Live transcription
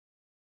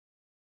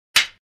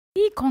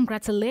big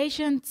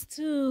congratulations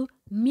to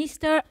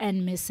Mr.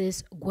 and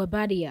Mrs.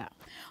 Guobadia.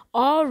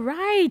 All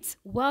right,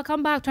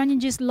 welcome back, Trending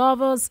Gist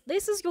lovers.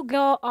 This is your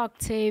girl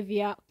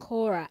Octavia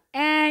Cora,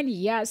 and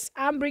yes,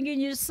 I'm bringing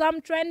you some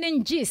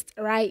trending gist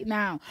right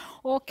now.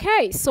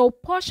 Okay, so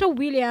Porsha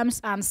Williams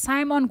and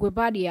Simon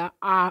Guobadia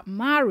are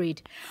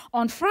married.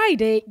 On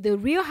Friday, the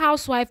Real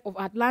Housewife of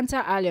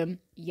Atlanta alum,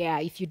 yeah,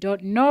 if you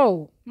don't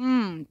know,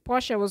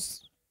 Porsha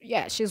was,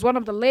 yeah, she's one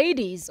of the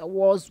ladies,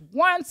 was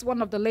once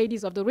one of the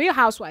ladies of the Real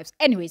Housewives.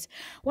 Anyways,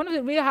 one of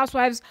the Real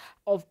Housewives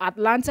of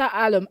Atlanta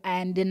alum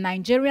and the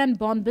Nigerian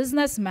born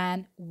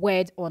businessman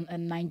wed on a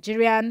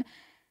Nigerian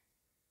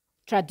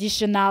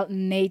traditional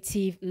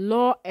native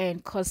law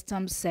and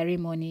custom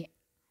ceremony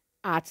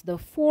at the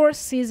Four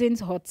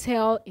Seasons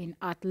Hotel in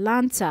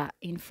Atlanta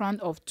in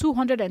front of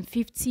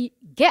 250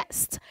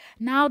 guests.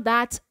 Now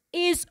that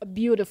is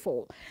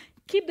beautiful.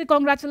 Keep the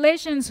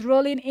congratulations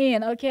rolling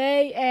in,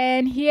 okay?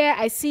 And here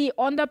I see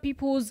under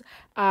people's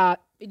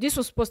this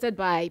was posted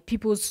by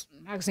People's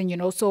Magazine, you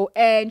know. So,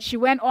 and she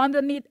went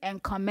underneath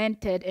and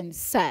commented and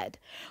said,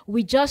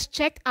 "We just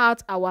checked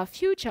out our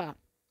future.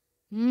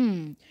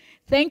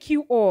 Thank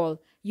you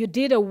all. You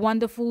did a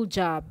wonderful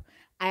job.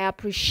 I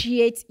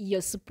appreciate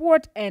your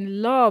support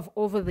and love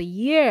over the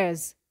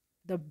years.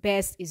 The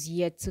best is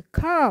yet to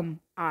come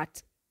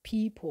at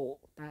people."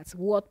 That's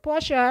what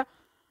Porsha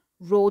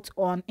wrote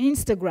on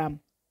Instagram.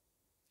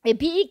 A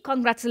big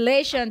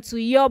congratulations to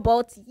your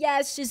both.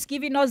 Yes, she's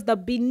giving us the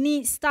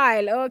Benin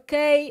style,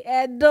 okay?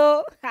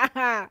 Edo.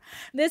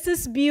 This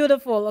is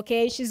beautiful,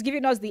 okay? She's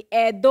giving us the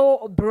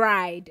Edo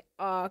bride,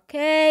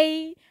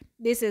 okay?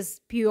 This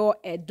is pure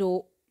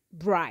Edo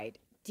bride.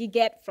 Do you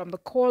get from the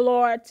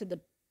color to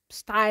the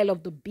style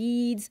of the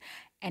beads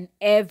and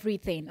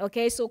everything,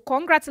 okay? So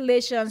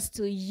congratulations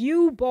to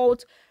you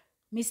both,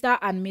 Mr.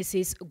 and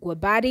Mrs.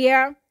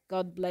 Guobadia.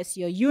 God bless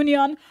your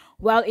union.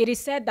 Well, it is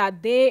said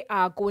that they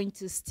are going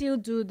to still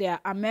do their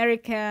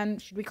American,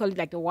 should we call it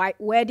like the white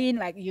wedding,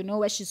 like, you know,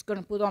 where she's going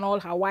to put on all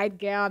her white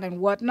gown and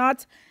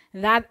whatnot.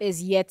 That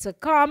is yet to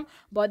come.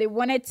 But they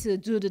wanted to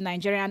do the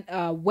Nigerian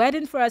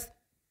wedding first,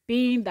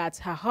 being that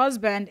her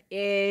husband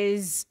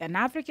is an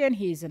African.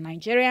 He's a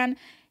Nigerian.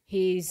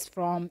 He's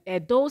from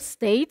Edo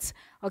State.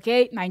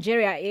 Okay,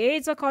 Nigeria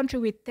is a country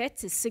with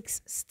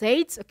 36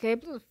 states. Okay,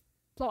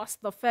 plus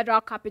the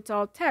federal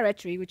capital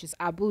territory, which is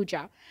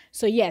Abuja.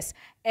 So yes,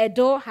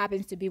 Edo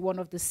happens to be one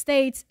of the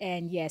states,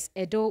 and yes,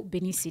 Edo,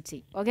 Benin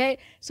City. Okay,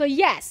 so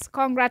yes,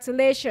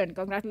 congratulations.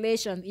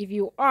 If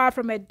you are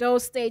from Edo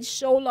State,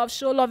 show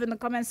love in the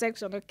comment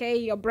section. Okay,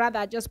 your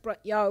brother just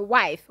brought your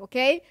wife.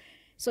 Okay,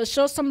 so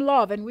show some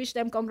love and wish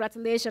them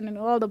congratulations and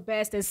all the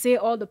best, and say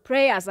all the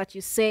prayers that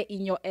you say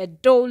in your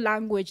Edo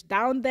language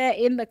down there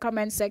in the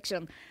comment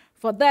section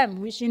for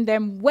them, wishing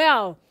them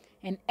well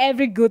and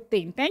every good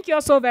thing. Thank you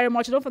all so very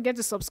much. Don't forget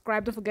to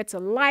subscribe. Don't forget to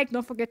like.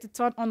 Don't forget to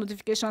turn on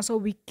notifications so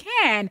we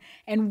can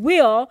and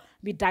will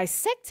be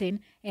dissecting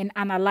and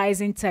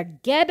analyzing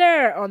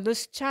together on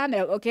this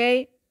channel,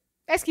 okay?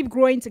 Let's keep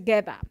growing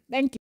together. Thank you.